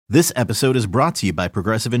This episode is brought to you by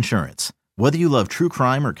Progressive Insurance. Whether you love true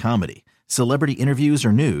crime or comedy, celebrity interviews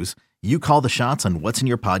or news, you call the shots on what's in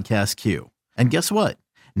your podcast queue. And guess what?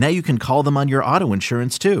 Now you can call them on your auto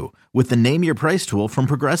insurance too with the Name Your Price tool from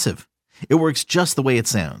Progressive. It works just the way it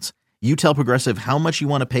sounds. You tell Progressive how much you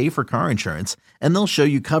want to pay for car insurance, and they'll show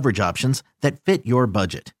you coverage options that fit your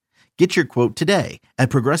budget. Get your quote today at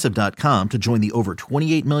Progressive.com to join the over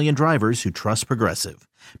 28 million drivers who trust Progressive.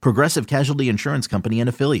 Progressive Casualty Insurance Company and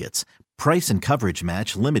Affiliates. Price and coverage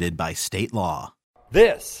match limited by state law.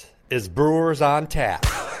 This is Brewers on Tap.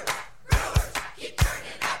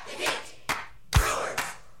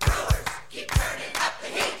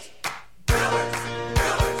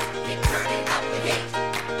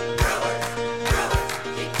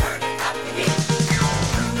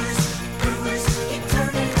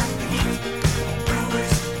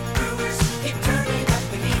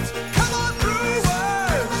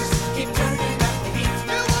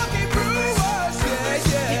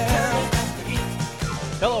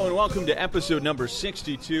 Welcome to episode number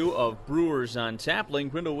 62 of Brewers on Tap. Lane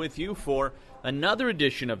Grindle with you for another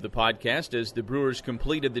edition of the podcast as the Brewers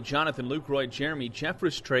completed the Jonathan Lucroy, Jeremy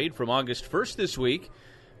Jeffress trade from August 1st this week.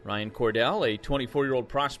 Ryan Cordell, a 24-year-old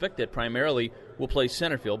prospect that primarily will play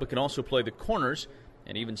center field but can also play the corners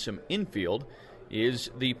and even some infield,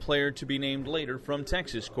 is the player to be named later from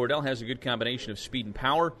Texas. Cordell has a good combination of speed and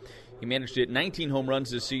power. He managed to hit 19 home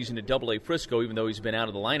runs this season at AA Frisco, even though he's been out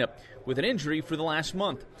of the lineup with an injury for the last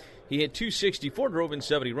month. He hit .264, drove in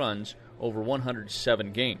 70 runs over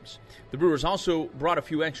 107 games. The Brewers also brought a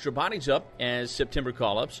few extra bodies up as September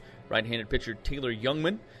call-ups. Right-handed pitcher Taylor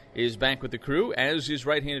Youngman is back with the crew, as is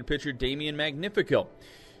right-handed pitcher Damian Magnifico.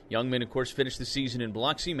 Youngman, of course, finished the season in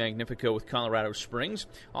Biloxi, Magnifico with Colorado Springs.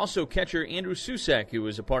 Also, catcher Andrew Susac, who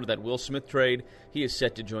was a part of that Will Smith trade, he is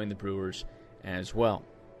set to join the Brewers as well.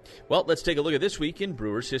 Well, let's take a look at this week in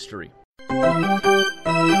Brewers history.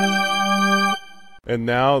 And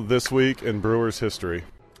now, this week in Brewers history.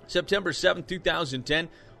 September 7, 2010,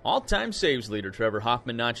 all-time saves leader Trevor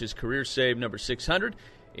Hoffman notches career save number 600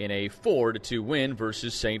 in a 4-2 win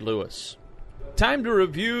versus St. Louis. Time to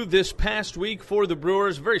review this past week for the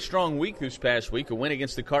Brewers. Very strong week this past week. A win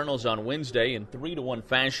against the Cardinals on Wednesday in 3-1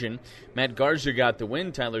 fashion. Matt Garza got the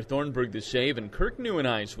win, Tyler Thornburg the save, and Kirk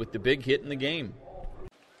Nieuwenhuis with the big hit in the game.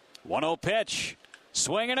 1-0 pitch.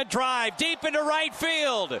 Swing and a drive deep into right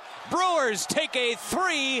field. Brewers take a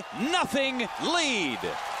 3-0 lead.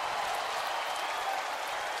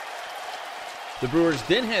 The Brewers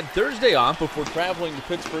then had Thursday off before traveling to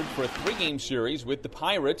Pittsburgh for a 3-game series with the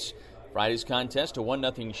Pirates. Friday's contest, a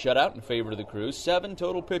 1-0 shutout in favor of the Crew. 7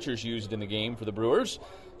 total pitchers used in the game for the Brewers.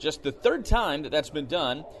 Just the third time that's been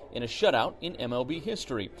done in a shutout in MLB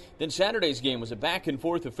history. Then Saturday's game was a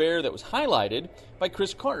back-and-forth affair that was highlighted by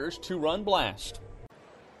Chris Carter's 2-run blast.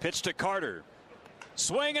 Pitch to Carter.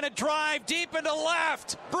 Swing and a drive deep into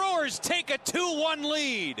left. Brewers take a 2-1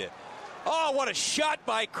 lead. Oh, what a shot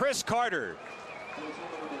by Chris Carter.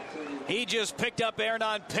 He just picked up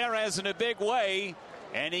Hernan Perez in a big way,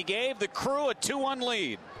 and he gave the Crew a 2-1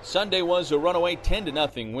 lead. Sunday was a runaway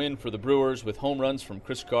 10-0 win for the Brewers with home runs from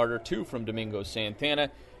Chris Carter, 2 from Domingo Santana,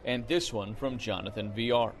 and this one from Jonathan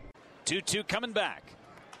Villar. 2-2 coming back.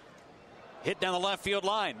 Hit down the left field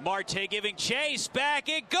line. Marte giving chase. Back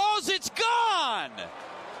it goes. It's gone.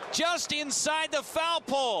 Just inside the foul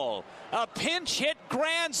pole. A pinch hit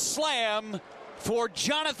grand slam for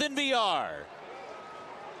Jonathan Villar.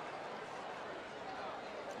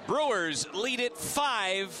 Brewers lead it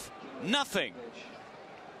 5-0.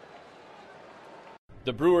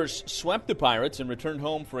 The Brewers swept the Pirates and returned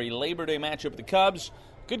home for a Labor Day matchup with the Cubs.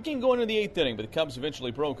 Good game going into the 8th inning, but the Cubs eventually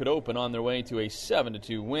broke it open on their way to a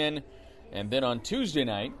 7-2 win. And then on Tuesday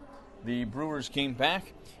night, the Brewers came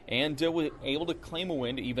back and were able to claim a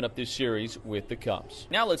win to even up this series with the Cubs.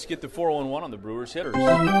 Now let's get the 4-0-1 on the Brewers hitters.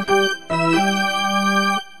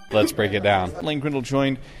 Let's break it down. Lane Grindle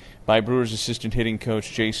joined by Brewers assistant hitting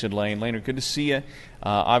coach Jason Lane. Laner, good to see you.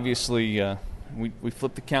 Obviously, we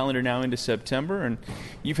flipped the calendar now into September, and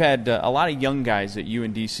you've had a lot of young guys that you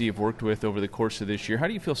and DC have worked with over the course of this year. How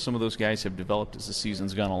do you feel some of those guys have developed as the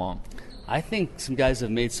season's gone along? I think some guys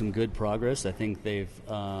have made some good progress. I think they've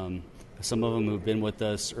some of them who've been with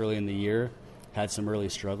us early in the year had some early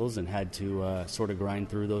struggles and had to sort of grind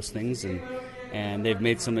through those things, and they've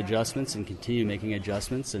made some adjustments and continue making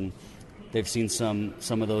adjustments, and they've seen some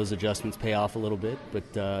of those adjustments pay off a little bit,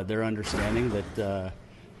 but they're understanding that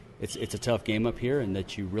it's a tough game up here and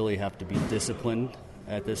that you really have to be disciplined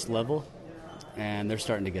at this level, and they're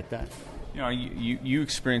starting to get that. You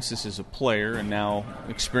experienced this as a player and now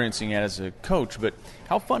experiencing it as a coach, but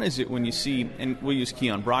how fun is it when you see, and we'll use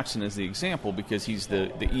Keon Broxton as the example because he's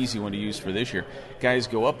the easy one to use for this year, guys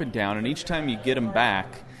go up and down, and each time you get them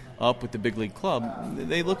back up with the big league club,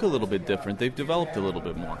 they look a little bit different. They've developed a little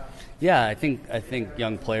bit more. Yeah, I think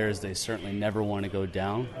young players, they certainly never want to go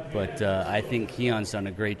down, but I think Keon's done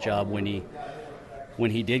a great job when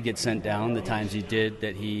he did get sent down, the times he did,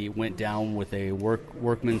 that he went down with a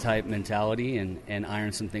workman-type mentality and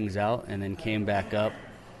ironed some things out and then came back up,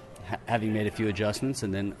 having made a few adjustments,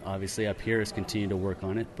 and then obviously up here has continued to work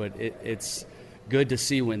on it. But it's good to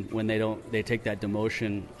see when they take that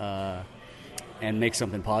demotion and make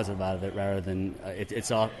something positive out of it rather than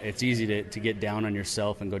it's easy to get down on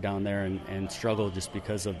yourself and go down there and struggle just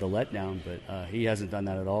because of the letdown. But he hasn't done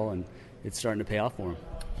that at all, and it's starting to pay off for him.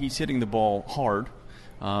 He's hitting the ball hard.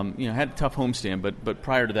 Had a tough homestand, but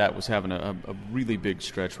prior to that was having a really big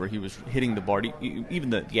stretch where he was hitting the bar. Even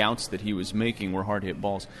the outs that he was making were hard-hit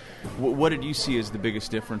balls. What did you see as the biggest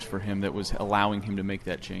difference for him that was allowing him to make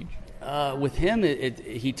that change? With him,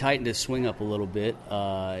 he tightened his swing up a little bit.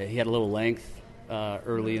 He had a little length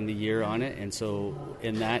early in the year on it, and so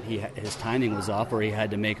in that his timing was off, or he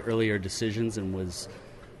had to make earlier decisions and was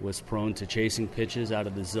prone to chasing pitches out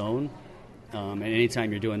of the zone. And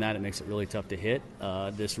anytime you're doing that, it makes it really tough to hit.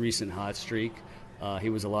 This recent hot streak, he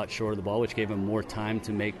was a lot short of the ball, which gave him more time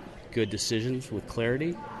to make good decisions with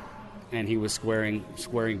clarity. And he was squaring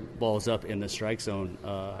balls up in the strike zone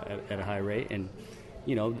at a high rate. And,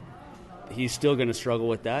 he's still going to struggle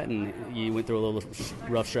with that. And he went through a little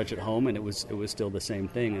rough stretch at home, and it was still the same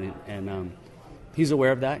thing. And he's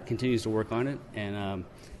aware of that, continues to work on it. And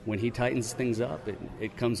when he tightens things up,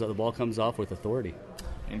 the ball comes off with authority.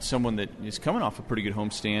 And someone that is coming off a pretty good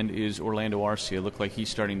homestand is Orlando Arcia. It looked like he's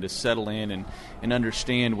starting to settle in and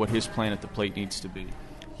understand what his plan at the plate needs to be.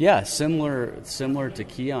 Yeah, similar to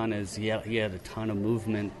Keon, is he had a ton of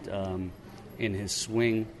movement in his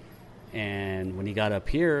swing, and when he got up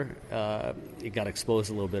here, it got exposed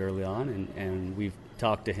a little bit early on, and we've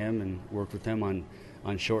talked to him and worked with him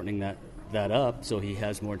on shortening that up so he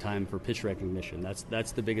has more time for pitch recognition.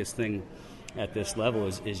 That's the biggest thing at this level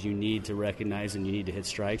is you need to recognize and you need to hit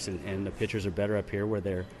strikes, and the pitchers are better up here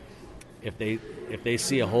where if they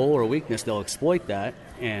see a hole or a weakness, they'll exploit that,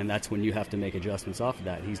 and that's when you have to make adjustments off of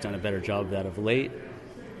that. He's done a better job of that of late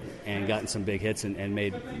and gotten some big hits and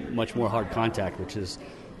made much more hard contact, which is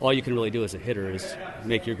all you can really do as a hitter is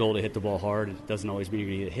make your goal to hit the ball hard. It doesn't always mean you're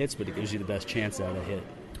going to get hits, but it gives you the best chance at a hit.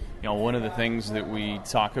 One of the things that we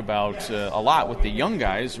talk about a lot with the young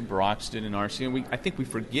guys, Broxton and Arcia, and I think we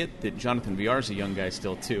forget that Jonathan Villar is a young guy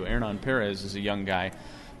still, too. Hernan Perez is a young guy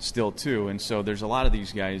still, too. And so there's a lot of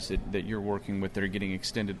these guys that you're working with that are getting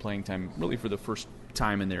extended playing time really for the first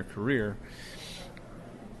time in their career.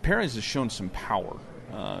 Perez has shown some power,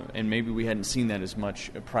 and maybe we hadn't seen that as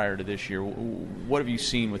much prior to this year. What have you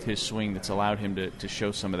seen with his swing that's allowed him to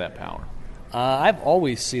show some of that power? I've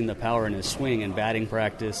always seen the power in his swing in batting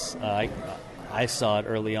practice. I saw it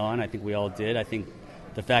early on. I think we all did. I think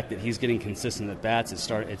the fact that he's getting consistent at bats,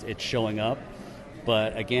 it's showing up.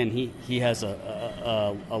 But again, he has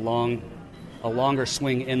a longer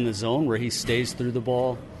swing in the zone where he stays through the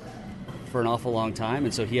ball for an awful long time,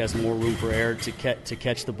 and so he has more room for error to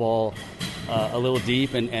catch the ball a little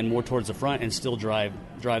deep and more towards the front and still drive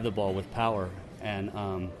the ball with power. And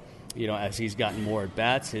as he's gotten more at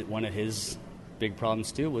bats, one of his big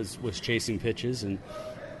problems too was chasing pitches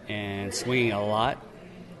and swinging a lot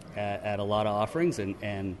at a lot of offerings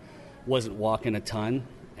and wasn't walking a ton.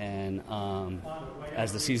 And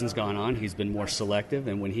as the season's gone on, he's been more selective.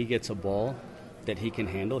 And when he gets a ball that he can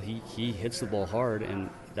handle, he hits the ball hard, and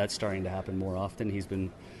that's starting to happen more often. He's been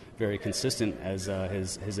very consistent as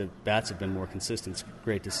his at bats have been more consistent. It's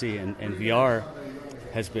great to see. And VR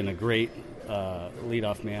has been a great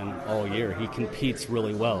leadoff man all year. He competes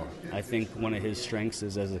really well. I think one of his strengths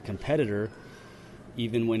is as a competitor,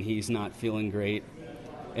 even when he's not feeling great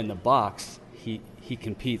in the box, he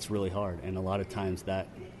competes really hard, and a lot of times that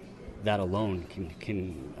alone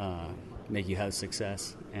can make you have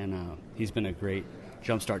success. And he's been a great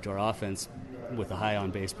jumpstart to our offense with a high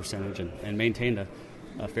on-base percentage and maintained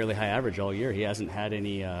a fairly high average all year. He hasn't had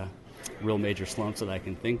any real major slumps that I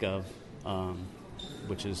can think of,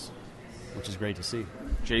 which is great to see.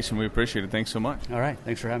 Jason, we appreciate it. Thanks so much. All right.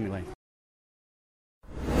 Thanks for having me, Lane.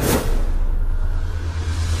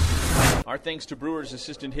 Our thanks to Brewers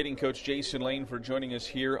assistant hitting coach Jason Lane for joining us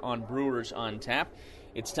here on Brewers on Tap.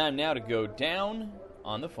 It's time now to go down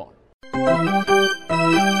on the farm.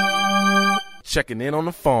 Checking in on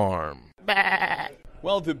the farm.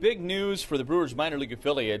 Well, the big news for the Brewers minor league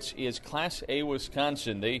affiliates is Class A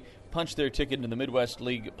Wisconsin. They punched their ticket into the Midwest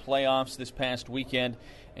League playoffs this past weekend,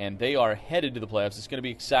 and they are headed to the playoffs. It's going to be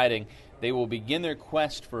exciting. They will begin their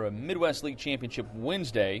quest for a Midwest League championship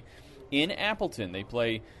Wednesday in Appleton. They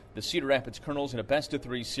play the Cedar Rapids Colonels in a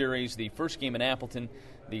best-of-3 series. The first game in Appleton,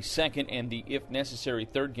 the second and the, if necessary,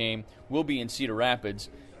 third game will be in Cedar Rapids.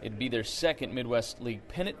 It'd be their second Midwest League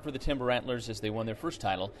pennant for the Timber Rattlers as they won their first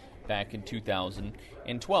title back in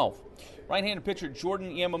 2012. Right-handed pitcher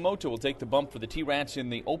Jordan Yamamoto will take the bump for the T-Rats in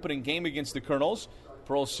the opening game against the Colonels.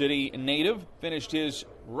 Pearl City native finished his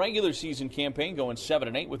regular season campaign going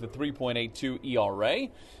 7-8 with a 3.82 ERA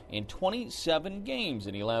in 27 games,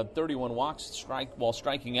 and he allowed 31 walks while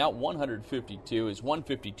striking out 152. His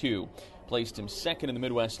 152 placed him second in the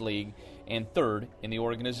Midwest League and third in the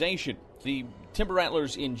organization. The Timber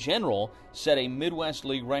Rattlers in general set a Midwest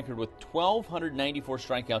League record with 1,294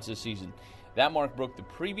 strikeouts this season. That mark broke the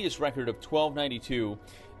previous record of 1,292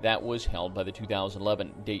 that was held by the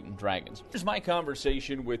 2011 Dayton Dragons. Here's my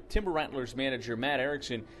conversation with Timber Rattlers manager Matt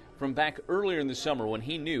Erickson from back earlier in the summer when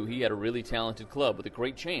he knew he had a really talented club with a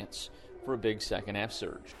great chance for a big second-half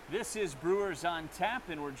surge. This is Brewers on Tap,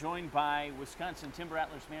 and we're joined by Wisconsin Timber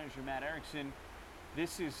Rattlers manager Matt Erickson.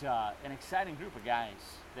 This is an exciting group of guys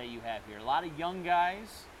that you have here. A lot of young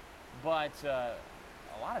guys, but a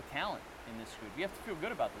lot of talent in this group. You have to feel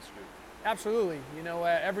good about this group. Absolutely. You know,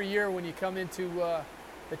 every year when you come into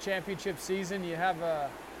the championship season, you have a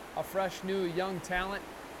fresh, new, young talent.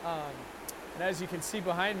 And as you can see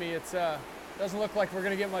behind me, it doesn't look like we're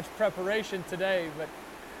going to get much preparation today, but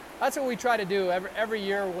that's what we try to do. Every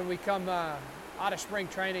year when we come out of spring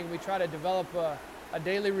training, we try to develop a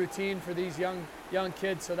daily routine for these young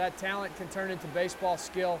kids so that talent can turn into baseball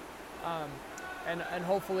skill. And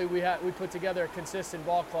hopefully we put together a consistent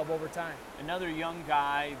ball club over time. Another young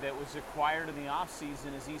guy that was acquired in the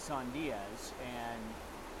offseason is Isan Diaz, and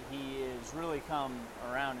he has really come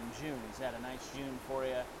around in June. He's had a nice June for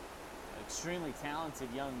you. An extremely talented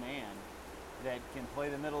young man that can play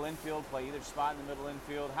the middle infield, play either spot in the middle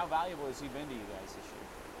infield. How valuable has he been to you guys this year?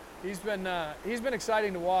 He's been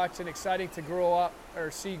exciting to watch and exciting to grow up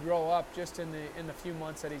just in the few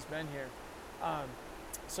months that he's been here.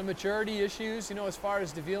 Some maturity issues, you know, as far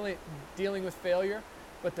as dealing with failure,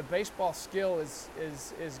 but the baseball skill is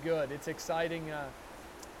good. It's exciting.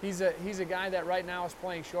 He's a guy that right now is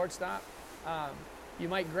playing shortstop. You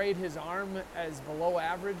might grade his arm as below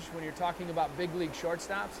average when you're talking about big league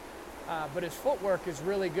shortstops, but his footwork is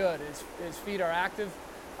really good. His feet are active,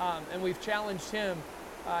 and we've challenged him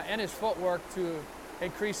and his footwork to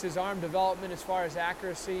increase his arm development as far as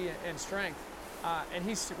accuracy and strength, and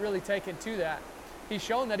he's really taken to that. He's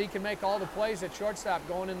shown that he can make all the plays at shortstop,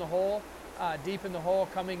 going in the hole, deep in the hole,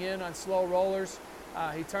 coming in on slow rollers.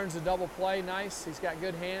 He turns the double play nice. He's got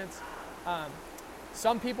good hands.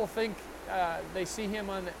 Some people think they see him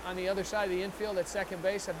on the other side of the infield at second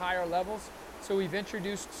base at higher levels. So we've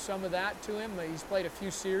introduced some of that to him. He's played a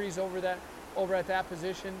few series over at that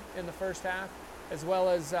position in the first half, as well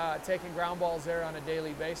as taking ground balls there on a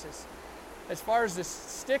daily basis. As far as the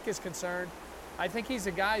stick is concerned, I think he's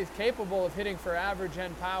a guy who's capable of hitting for average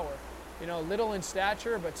and power. You know, little in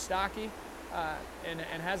stature but stocky,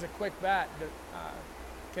 and has a quick bat that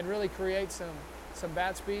can really create some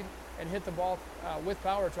bat speed and hit the ball with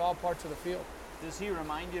power to all parts of the field. Does he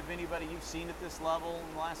remind you of anybody you've seen at this level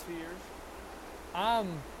in the last few years?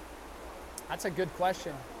 That's a good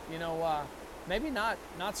question. You know, maybe not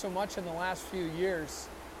so much in the last few years.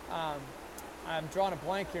 I'm drawing a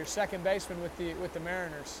blank here. Second baseman with the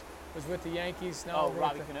Mariners. Was with the Yankees.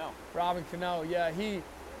 Robin Cano. Robin Cano, yeah.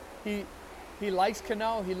 He likes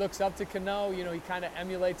Cano. He looks up to Cano. You know, he kind of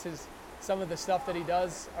emulates some of the stuff that he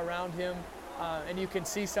does around him, and you can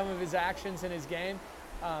see some of his actions in his game.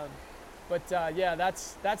 Yeah,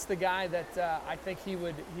 that's the guy that I think he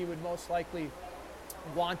would most likely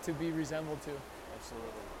want to be resembled to.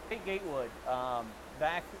 Absolutely. Hey, Gatewood,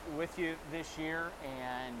 back with you this year,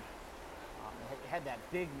 and had that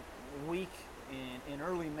big week in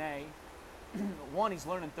early May. One, he's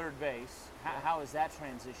learning third base. How has that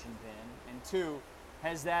transition been? And two,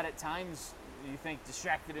 has that at times, you think,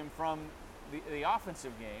 distracted him from the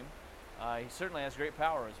offensive game? He certainly has great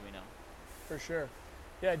power, as we know. For sure.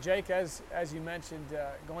 Yeah, Jake, as you mentioned,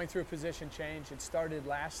 going through a position change. It started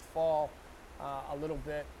last fall a little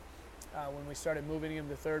bit when we started moving him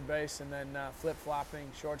to third base and then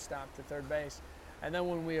flip-flopping shortstop to third base. And then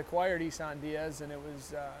when we acquired Isan Diaz, and it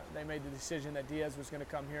was they made the decision that Diaz was going to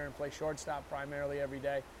come here and play shortstop primarily every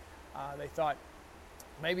day, they thought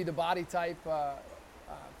maybe the body type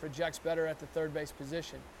projects better at the third base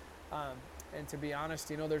position. And to be honest,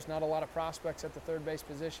 there's not a lot of prospects at the third base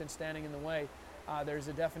position standing in the way. There's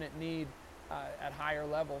a definite need at higher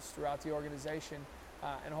levels throughout the organization,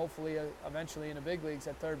 and hopefully eventually in the big leagues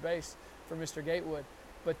at third base for Mr. Gatewood.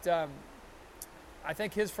 But I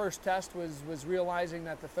think his first test was realizing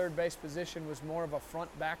that the third base position was more of a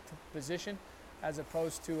front-back position as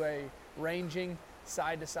opposed to a ranging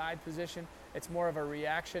side-to-side position. It's more of a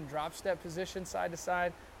reaction drop step position side to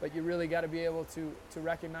side, but you really got to be able to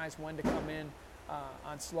recognize when to come in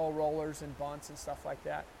on slow rollers and bunts and stuff like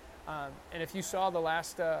that. And if you saw the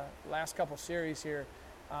last couple series here,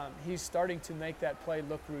 he's starting to make that play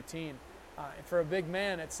look routine. And for a big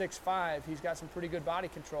man at 6'5", he's got some pretty good body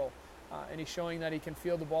control, and he's showing that he can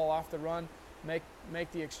field the ball off the run,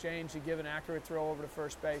 make the exchange, and give an accurate throw over to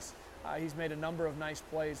first base. He's made a number of nice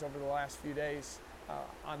plays over the last few days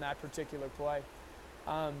on that particular play.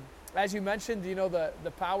 As you mentioned,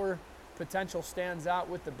 the power potential stands out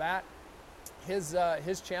with the bat. His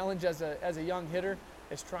challenge as a young hitter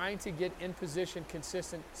is trying to get in position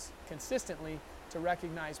consistently to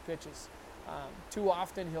recognize pitches. Too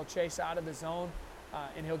often he'll chase out of the zone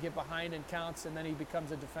and he'll get behind in counts, and then he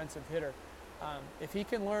becomes a defensive hitter. If he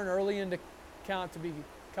can learn early in the count to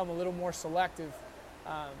become a little more selective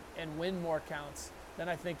and win more counts, then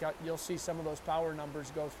I think you'll see some of those power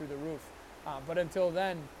numbers go through the roof. But until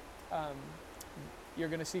then, you're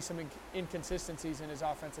going to see some inconsistencies in his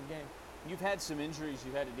offensive game. You've had some injuries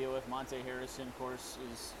you've had to deal with. Monte Harrison, of course,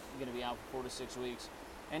 is going to be out for 4 to 6 weeks.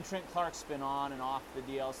 And Trent Clark's been on and off the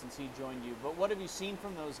DL since he joined you. But what have you seen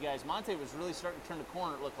from those guys? Monte was really starting to turn the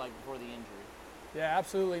corner, it looked like, before the injury. Yeah,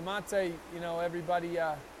 absolutely. Monte, everybody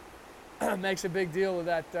makes a big deal of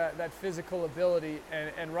that physical ability,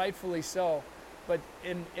 and rightfully so. But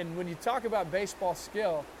when you talk about baseball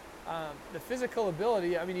skill, the physical ability,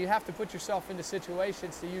 you have to put yourself into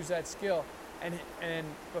situations to use that skill. And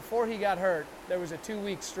before he got hurt, there was a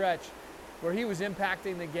 2-week stretch where he was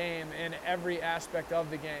impacting the game in every aspect of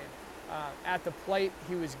the game. At the plate,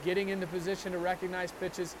 he was getting into position to recognize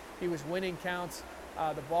pitches. He was winning counts.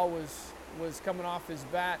 The ball was coming off his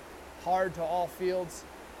bat hard to all fields.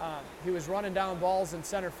 He was running down balls in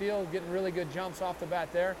center field, getting really good jumps off the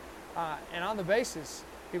bat there. And on the bases,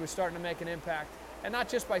 he was starting to make an impact. And not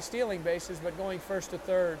just by stealing bases, but going first to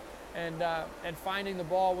third and finding the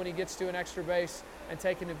ball when he gets to an extra base and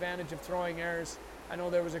taking advantage of throwing errors. I know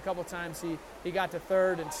there was a couple times he got to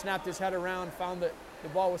third and snapped his head around, found that the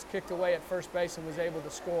ball was kicked away at first base and was able to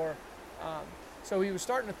score. So he was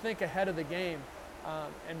starting to think ahead of the game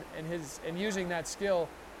and using that skill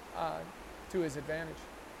to his advantage.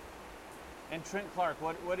 And Trent Clark,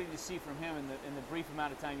 what did you see from him in the brief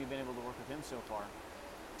amount of time you've been able to work with him so far?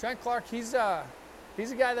 Trent Clark, he's a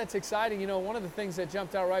guy that's exciting. One of the things that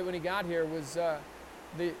jumped out right when he got here was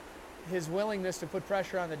his willingness to put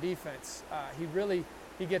pressure on the defense.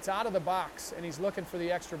 He gets out of the box and he's looking for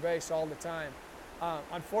the extra base all the time.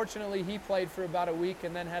 Unfortunately, he played for about a week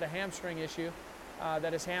and then had a hamstring issue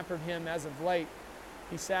that has hampered him as of late.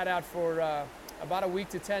 He sat out for about a week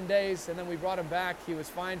to 10 days, and then we brought him back. He was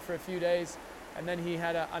fine for a few days, and then he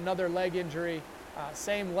had another leg injury,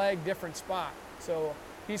 same leg, different spot. So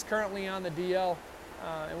he's currently on the DL,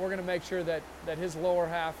 and we're going to make sure that his lower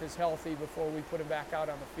half is healthy before we put him back out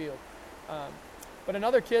on the field. But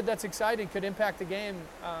another kid that's exciting, could impact the game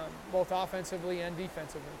both offensively and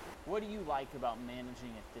defensively. What do you like about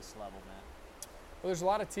managing at this level, Matt? Well, there's a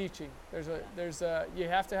lot of teaching. You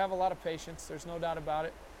have to have a lot of patience. There's no doubt about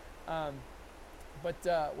it. But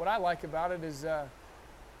what I like about it is,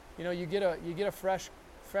 you get a fresh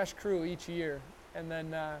crew each year, and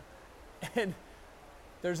then and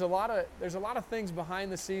there's a lot of things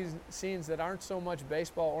behind the scenes that aren't so much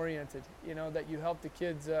baseball oriented. That you help the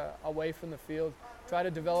kids away from the field, try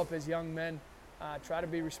to develop as young men, try to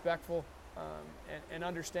be respectful, and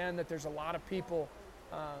understand that there's a lot of people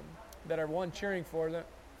that are cheering for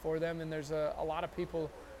them, and there's a lot of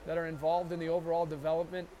people that are involved in the overall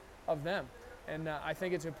development of them. And I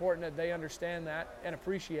think it's important that they understand that and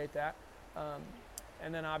appreciate that.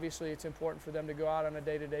 And then obviously it's important for them to go out on a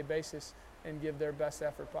day-to-day basis and give their best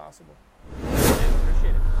effort possible.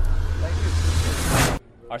 Appreciate it. Thank you.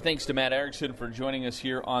 Our thanks to Matt Erickson for joining us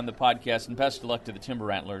here on the podcast, and best of luck to the Timber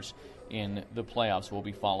Rattlers in the playoffs. We'll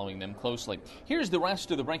be following them closely. Here's the rest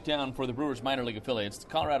of the breakdown for the Brewers minor league affiliates. The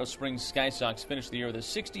Colorado Springs Sky Sox finished the year with a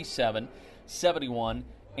 67-71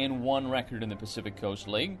 and 1 record in the Pacific Coast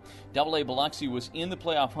League. AA Biloxi was in the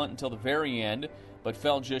playoff hunt until the very end, but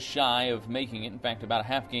fell just shy of making it. In fact, about a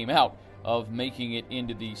half game out of making it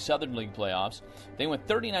into the Southern League playoffs. They went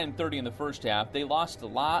 39-30 in the first half. They lost a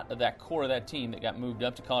lot of that core of that team that got moved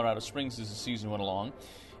up to Colorado Springs as the season went along.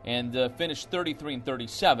 and finished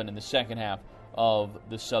 33-37 in the second half of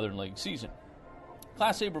the Southern League season.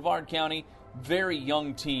 Class A Brevard County, very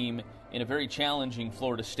young team in a very challenging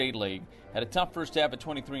Florida State League. Had a tough first half at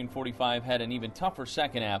 23-45, had an even tougher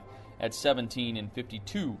second half at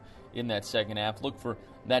 17-52 in that second half. Look for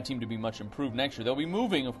that team to be much improved next year. They'll be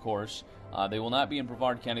moving, of course. They will not be in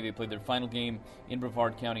Brevard County. They played their final game in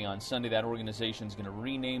Brevard County on Sunday. That organization is going to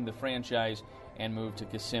rename the franchise and move to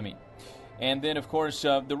Kissimmee. And then, of course,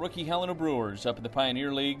 the rookie Helena Brewers up in the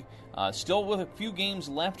Pioneer League, still with a few games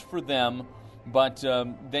left for them, but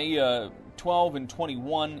they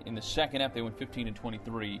 12-21 in the second half. They went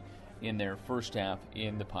 15-23 in their first half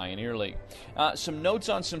in the Pioneer League. Some notes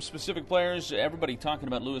on some specific players. Everybody talking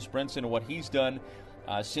about Lewis Brinson and what he's done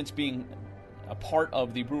since being a part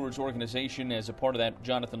of the Brewers organization as a part of that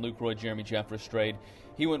Jonathan Lucroy, Jeremy Jeffress trade.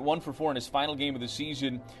 He went 1 for 4 in his final game of the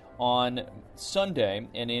season on Sunday,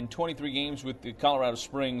 and in 23 games with the Colorado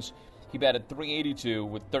Springs, he batted .382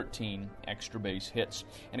 with 13 extra base hits.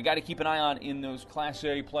 And a guy to keep an eye on in those Class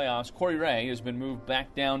A playoffs, Corey Ray has been moved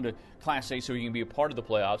back down to Class A so he can be a part of the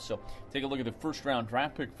playoffs. So take a look at the first-round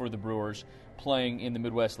draft pick for the Brewers playing in the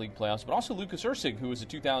Midwest League playoffs. But also Lucas Ursig, who was a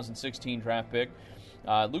 2016 draft pick.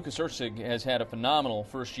 Lucas Ursig has had a phenomenal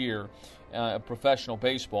first year of professional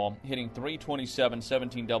baseball, hitting .327,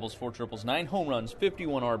 17 doubles, 4 triples, 9 home runs,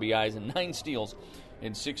 51 RBIs, and 9 steals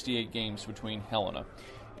in 68 games between Helena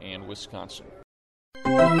and Wisconsin.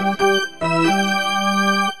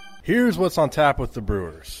 Here's what's on tap with the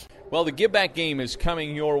Brewers. Well, the Give Back game is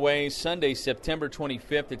coming your way Sunday, September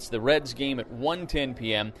 25th. It's the Reds game at 1:10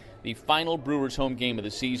 p.m., the final Brewers home game of the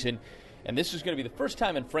season. And this is going to be the first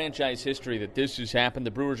time in franchise history that this has happened.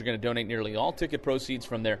 The Brewers are going to donate nearly all ticket proceeds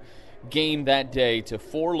from their game that day to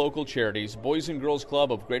 4 local charities: Boys and Girls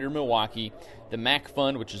Club of Greater Milwaukee, the MAC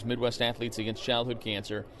Fund, which is Midwest Athletes Against Childhood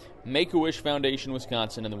Cancer, Make-A-Wish Foundation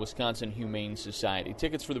Wisconsin, and the Wisconsin Humane Society.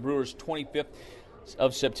 Tickets for the Brewers' 25th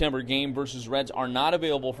of September game versus Reds are not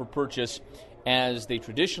available for purchase as they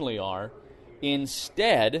traditionally are.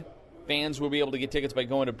 Instead, fans will be able to get tickets by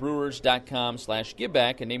going to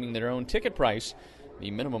brewers.com/giveback and naming their own ticket price.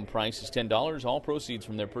 The minimum price is $10. All proceeds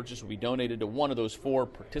from their purchase will be donated to one of those 4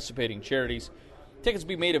 participating charities. Tickets will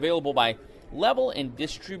be made available by level and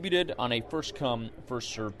distributed on a first-come,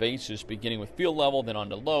 first-served basis, beginning with field level, then on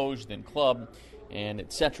to loge, then club, and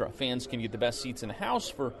etc. Fans can get the best seats in the house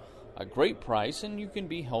for a great price, and you can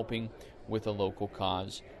be helping with a local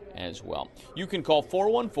cause as well. You can call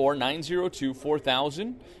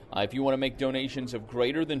 414-902-4000 if you want to make donations of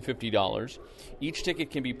greater than $50. Each ticket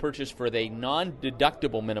can be purchased for a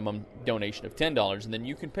non-deductible minimum donation of $10, and then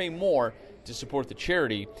you can pay more to support the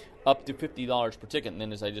charity up to $50 per ticket. And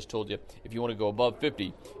then, as I just told you, if you want to go above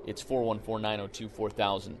 $50, it's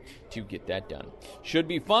 414-902-4000 to get that done. Should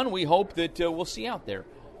be fun. We hope that we'll see you out there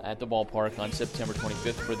at the ballpark on September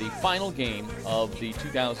 25th for the final game of the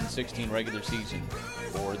 2016 regular season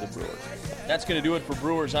for the Brewers. That's going to do it for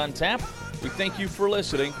Brewers on Tap. We thank you for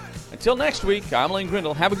listening. Until next week, I'm Lane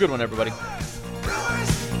Grindle. Have a good one, everybody.